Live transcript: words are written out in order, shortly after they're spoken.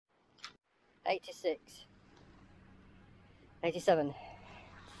86, 87.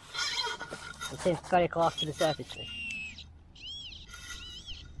 It seems very close to the surface.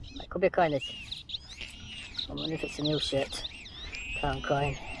 It could be a coin this. I wonder if it's a new shirt. Pound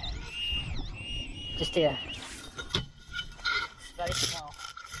coin. Just here. It's very small.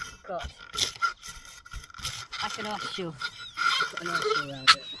 Cut. Like an horseshoe. Got an horseshoe around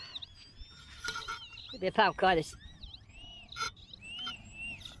it. Could be a pound coin this.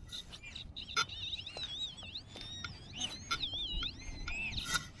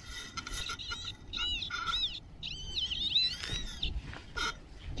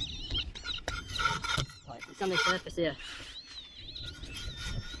 It's on the surface here.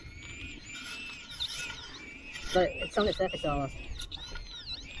 But it's on the surface almost.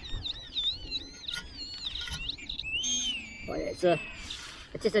 But it's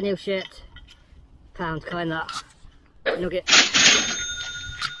just a new shaped pound coin, that nugget.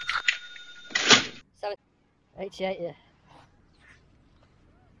 88, yeah.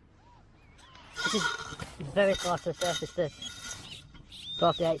 This is very close to the surface, this.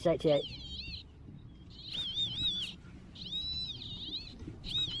 48, 88.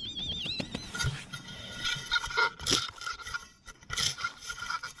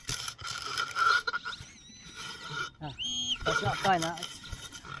 It's not fine, that.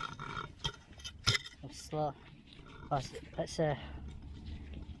 It's slow. That's a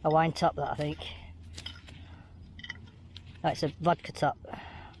wine top, that, I think. That's a vodka top.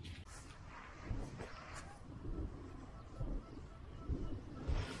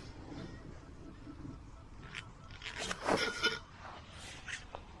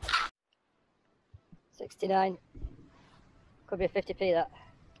 $69. Could be a 50p, that.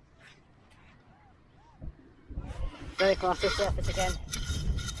 Very close to the surface again.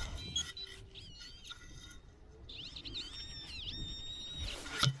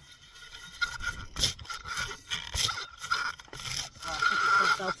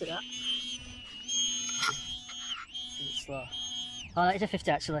 Salted that. It's slow. Oh, that is a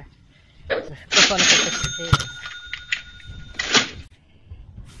 50 actually. It's a good one for 50p.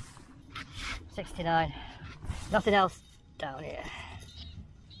 69. Nothing else down here.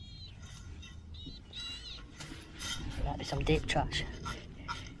 Might be some deep trash.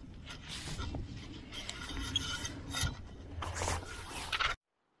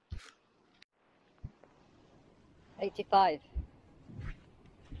 $85.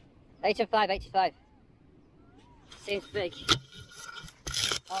 85, 85. Seems big.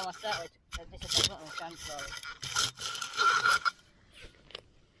 Almost certainly. This is a little chance for it.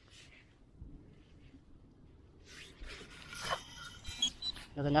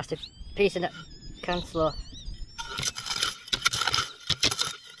 Another nasty piece in that can slow.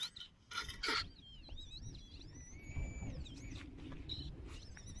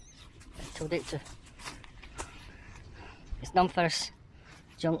 Too deep to. It's non-ferrous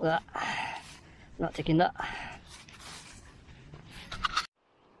junk, that. Not taking that.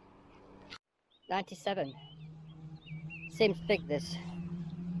 97. Seems big, this.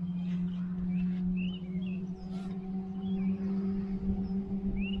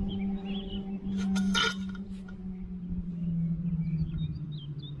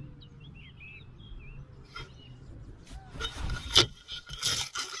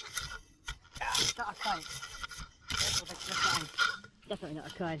 It's not a coin. Definitely not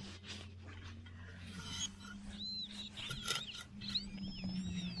a coin.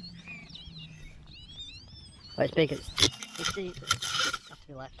 Well, it's big, it's deep, it has to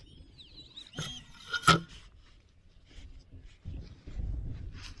be left.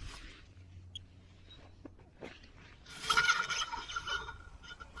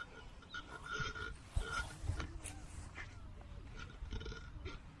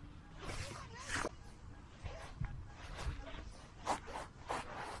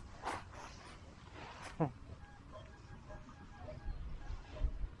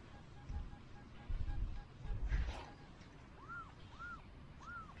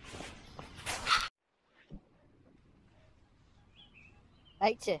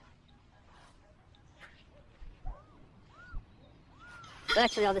 $80.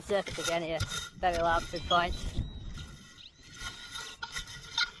 Virtually on the surface again here. Very large points.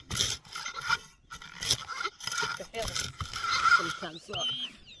 I feel it sometimes. Look.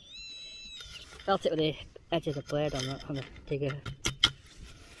 Felt it with the edge of the blade on the digger.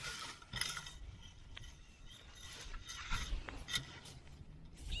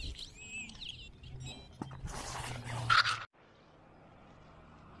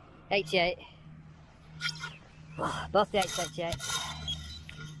 $88. Oh, both the $88.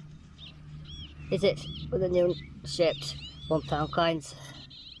 Is it with the new shaped £1 coins?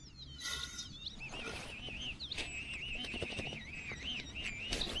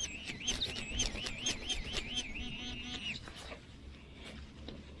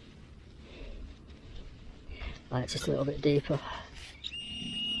 Right, it's just a little bit deeper.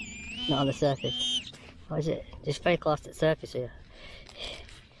 Not on the surface. Or is it? Just very close to the surface here.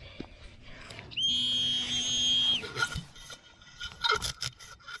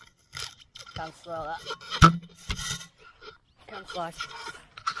 Can slow that. Can slice.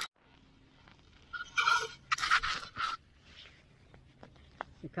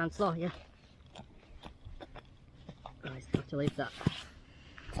 You can slow, yeah. Right, have to leave that.